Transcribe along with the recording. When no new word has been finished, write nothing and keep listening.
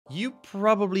You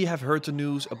probably have heard the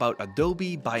news about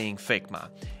Adobe buying Figma.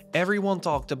 Everyone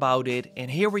talked about it,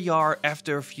 and here we are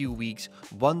after a few weeks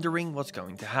wondering what's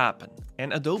going to happen.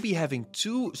 And Adobe having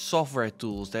two software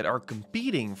tools that are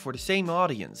competing for the same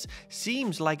audience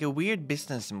seems like a weird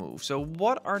business move. So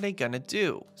what are they gonna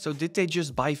do? So did they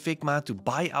just buy Figma to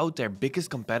buy out their biggest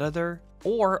competitor?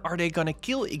 Or are they gonna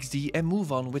kill Xd and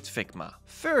move on with Figma?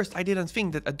 First, I didn't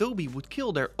think that Adobe would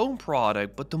kill their own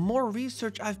product, but the more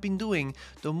research I've been doing,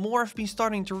 the more I've been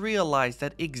starting to realize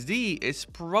that Xd is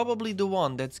probably the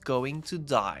one that's going to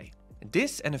die.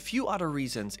 This and a few other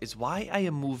reasons is why I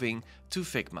am moving to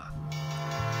Figma.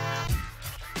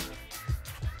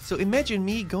 So imagine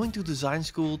me going to design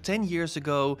school 10 years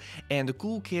ago and the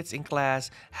cool kids in class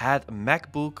had a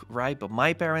MacBook, right? But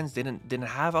my parents didn't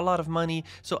have a lot of money,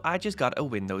 so I just got a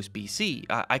Windows PC,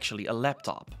 actually a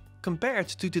laptop. Compared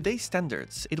to today's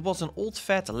standards, it was an old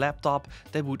fat laptop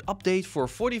that would update for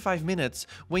 45 minutes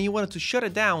when you wanted to shut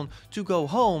it down to go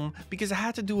home because I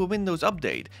had to do a Windows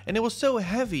update. And it was so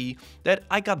heavy that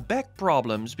I got back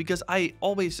problems because I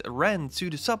always ran to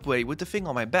the subway with the thing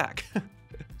on my back.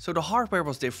 So the hardware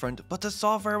was different, but the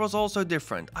software was also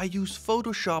different. I used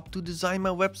Photoshop to design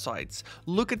my websites.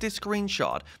 Look at this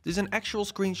screenshot. This is an actual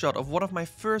screenshot of one of my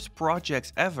first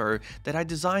projects ever that I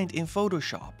designed in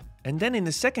Photoshop. And then in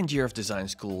the second year of design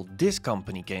school, this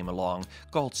company came along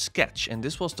called Sketch, and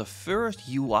this was the first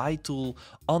UI tool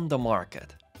on the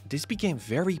market. This became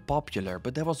very popular,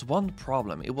 but there was one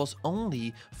problem. It was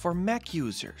only for Mac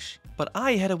users. But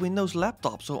I had a Windows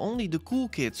laptop, so only the cool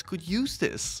kids could use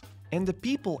this. And the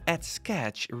people at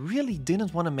Sketch really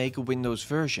didn't want to make a Windows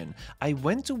version. I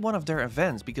went to one of their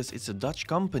events because it's a Dutch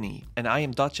company and I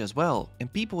am Dutch as well.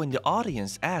 And people in the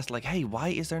audience asked like, hey, why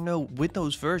is there no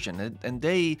Windows version? And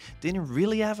they didn't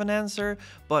really have an answer,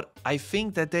 but I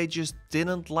think that they just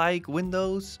didn't like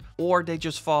Windows, or they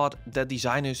just thought that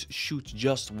designers should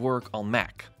just work on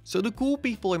Mac. So the cool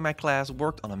people in my class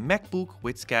worked on a MacBook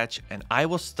with Sketch and I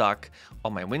was stuck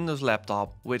on my Windows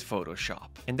laptop with Photoshop.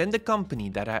 And then the company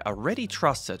that I already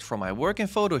trusted from my work in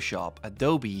Photoshop,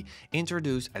 Adobe,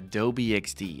 introduced Adobe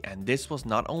Xd, and this was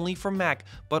not only for Mac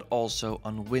but also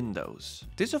on Windows.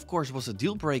 This of course was a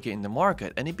deal breaker in the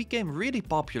market and it became really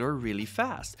popular really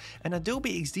fast. And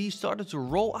Adobe Xd started to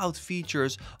roll out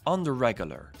features on the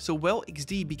regular. So while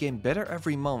Xd became better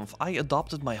every month, I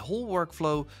adopted my whole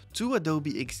workflow to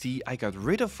Adobe Xd. I got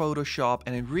rid of Photoshop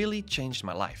and it really changed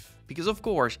my life. Because of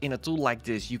course, in a tool like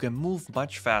this, you can move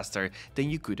much faster than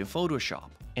you could in Photoshop.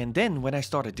 And then when I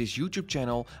started this YouTube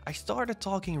channel, I started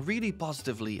talking really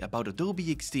positively about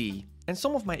Adobe Xd. And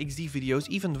some of my Xd videos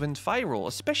even went viral,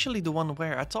 especially the one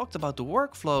where I talked about the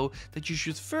workflow that you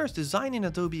should first design in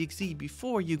Adobe Xd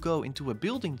before you go into a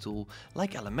building tool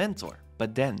like Elementor.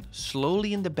 But then,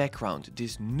 slowly in the background,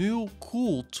 this new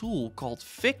cool tool called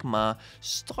Figma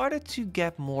started to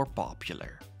get more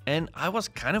popular. And I was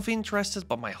kind of interested,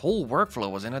 but my whole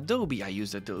workflow was in Adobe. I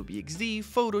used Adobe Xd,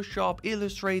 Photoshop,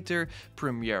 Illustrator,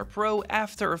 Premiere Pro,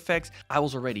 After Effects. I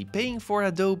was already paying for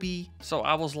Adobe, so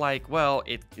I was like, well,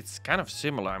 it's kind of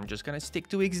similar. I'm just gonna stick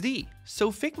to Xd.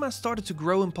 So Figma started to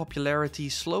grow in popularity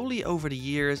slowly over the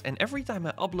years, and every time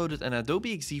I uploaded an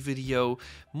Adobe Xd video,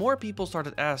 more people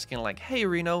started asking like, hey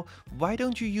Reno, why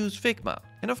don't you use Figma?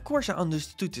 And of course I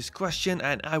understood this question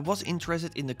and I was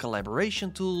interested in the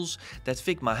collaboration tools that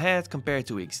Figma had compared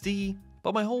to Xd,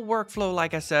 but my whole workflow,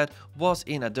 like I said, was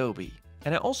in Adobe.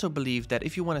 And I also believe that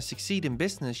if you want to succeed in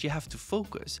business, you have to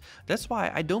focus. That's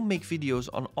why I don't make videos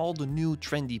on all the new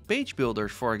trendy page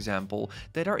builders, for example,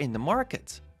 that are in the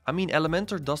market. I mean,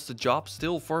 Elementor does the job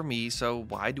still for me, so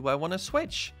why do I want to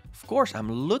switch? Of course,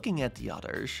 I'm looking at the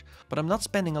others, but I'm not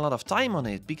spending a lot of time on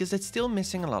it because it's still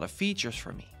missing a lot of features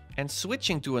for me. And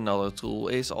switching to another tool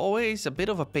is always a bit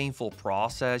of a painful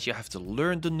process. You have to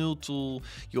learn the new tool,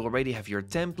 you already have your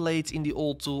templates in the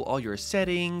old tool, all your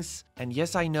settings. And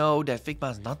yes, I know that Figma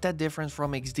is not that different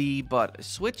from Xd, but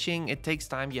switching, it takes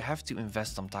time, you have to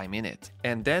invest some time in it.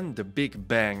 And then the big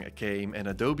bang came and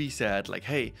Adobe said like,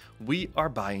 hey, we are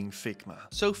buying Figma.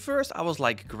 So first I was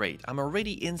like, great, I'm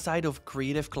already inside of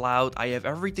Creative Cloud, I have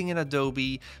everything in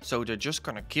Adobe, so they're just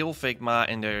gonna kill Figma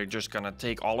and they're just gonna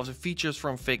take all of the features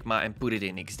from Figma and put it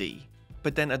in Xd.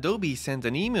 But then Adobe sent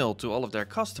an email to all of their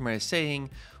customers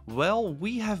saying, well,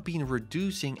 we have been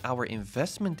reducing our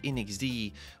investment in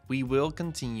Xd, we will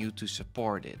continue to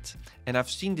support it. And I've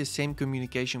seen the same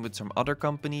communication with some other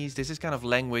companies. This is kind of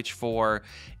language for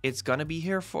it's gonna be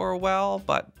here for a while,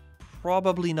 but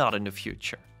probably not in the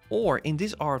future. Or in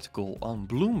this article on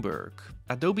Bloomberg,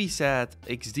 Adobe said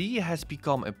Xd has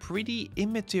become a pretty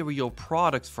immaterial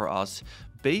product for us,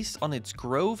 based on its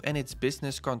growth and its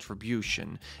business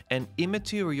contribution. An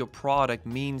immaterial product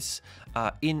means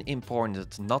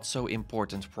unimportant, not so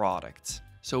important product.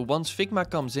 So once Figma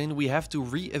comes in, we have to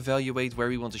re-evaluate where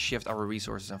we want to shift our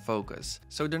resources and focus.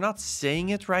 So they're not saying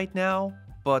it right now,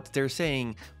 but they're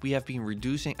saying we have been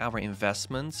reducing our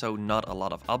investment, so not a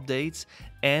lot of updates,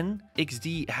 and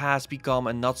XD has become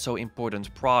a not so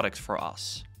important product for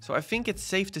us. So I think it's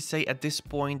safe to say at this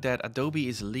point that Adobe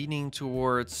is leaning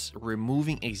towards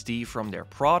removing XD from their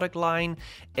product line,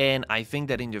 and I think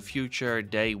that in the future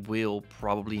they will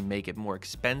probably make it more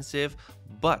expensive,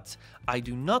 but I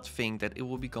do not think that it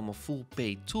will become a full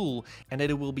paid tool and that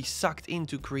it will be sucked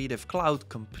into Creative Cloud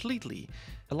completely.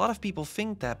 A lot of people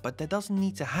think that, but that doesn't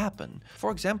need to happen.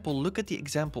 For example, look at the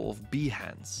example of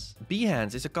Behance.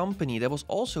 Behance is a company that was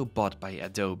also bought by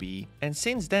Adobe, and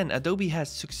since then Adobe has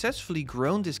successfully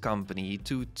grown this company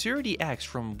to 30x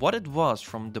from what it was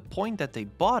from the point that they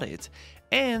bought it,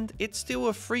 and it's still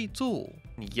a free tool.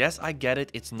 Yes, I get it,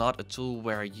 it's not a tool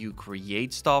where you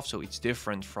create stuff, so it's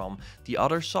different from the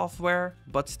other software,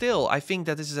 but still, I think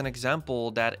that this is an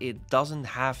example that it doesn't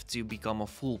have to become a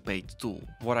full paid tool.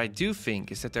 What I do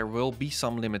think is that there will be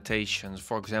some limitations,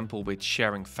 for example with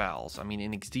sharing files. I mean,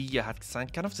 in XD you had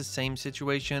kind of the same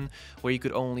situation where you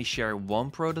could only share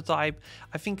one prototype.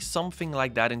 I think something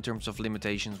like that in terms of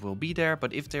limitations will be there,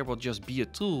 but if there will just be a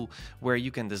tool where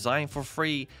you can design for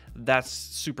free, that's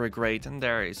super great, and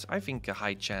there is, I think, a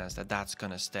high chance that that's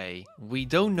gonna stay. We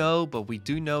don't know, but we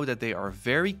do know that they are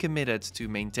very committed to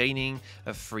maintaining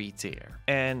a free tier.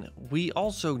 And we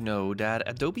also know that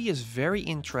Adobe is very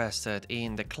interested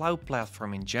in the cloud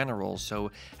platform in general,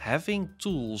 so having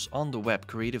tools on the web,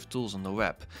 creative tools on the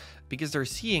web, because they're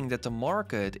seeing that the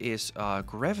market is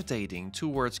gravitating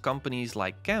towards companies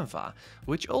like Canva,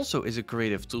 which also is a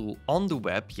creative tool on the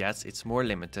web. Yes, it's more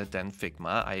limited than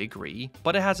Figma, I agree,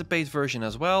 but it has a paid version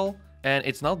as well, and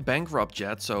it's not bankrupt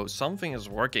yet, so something is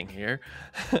working here.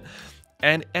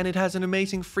 And it has an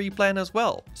amazing free plan as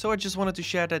well. So I just wanted to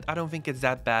share that I don't think it's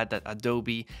that bad that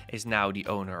Adobe is now the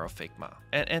owner of Figma.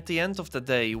 And at the end of the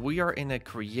day, we are in a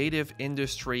creative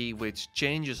industry which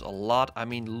changes a lot. I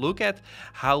mean, look at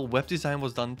how web design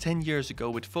was done 10 years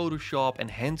ago with Photoshop and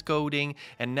hand coding.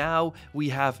 And now we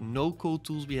have no-code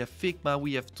tools, we have Figma,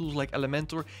 we have tools like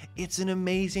Elementor. It's an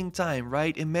amazing time,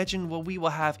 right? Imagine what we will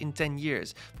have in 10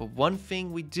 years. But one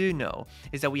thing we do know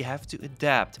is that we have to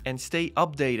adapt and stay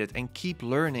updated and keep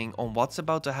learning on what's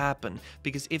about to happen,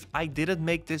 because if I didn't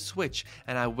make this switch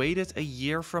and I waited a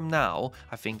year from now,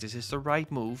 I think this is the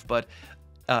right move, but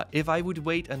if I would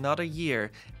wait another year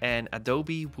and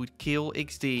Adobe would kill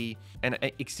XD and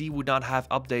XD would not have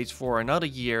updates for another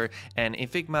year, and in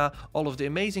Figma all of the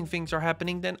amazing things are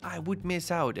happening, then I would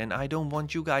miss out, and I don't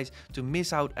want you guys to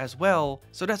miss out as well.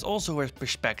 So that's also a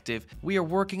perspective. We are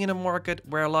working in a market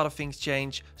where a lot of things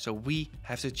change, so we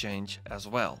have to change as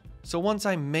well. So once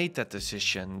I made that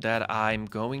decision that I'm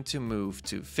going to move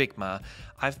to Figma,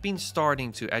 I've been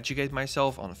starting to educate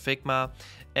myself on Figma,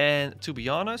 and to be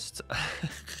honest,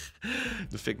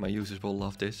 the Figma users will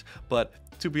love this, but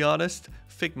to be honest,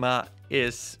 Figma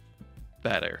is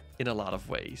better in a lot of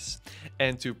ways.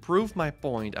 And to prove my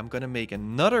point, I'm gonna make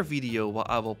another video where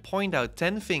I will point out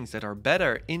 10 things that are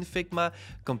better in Figma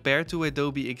compared to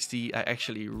Adobe XD. I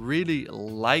actually really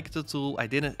like the tool. I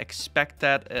didn't expect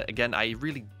that. Again, I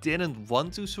really didn't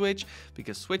want to switch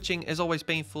because switching is always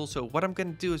painful. So what I'm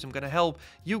gonna do is I'm gonna help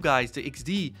you guys, the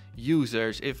XD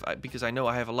users, because I know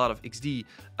I have a lot of XD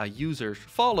users,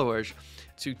 followers,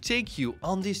 to take you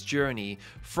on this journey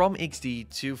from XD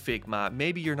to Figma.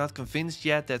 Maybe you're not convinced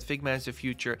yet that Figma is the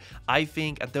future. I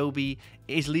think Adobe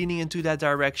is leaning into that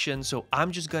direction, so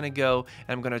I'm just gonna go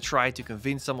and I'm gonna try to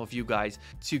convince some of you guys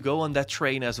to go on that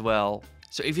train as well.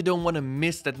 So if you don't want to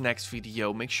miss that next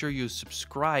video, make sure you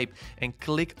subscribe and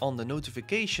click on the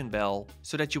notification bell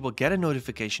so that you will get a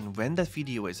notification when that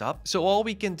video is up. So all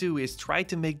we can do is try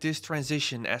to make this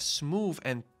transition as smooth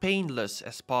and painless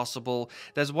as possible.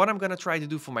 That's what I'm gonna try to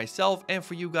do for myself and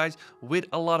for you guys with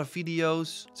a lot of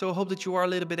videos. So I hope that you are a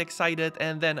little bit excited,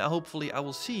 and then hopefully I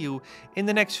will see you in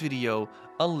the next video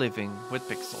on Living with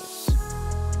Pixels.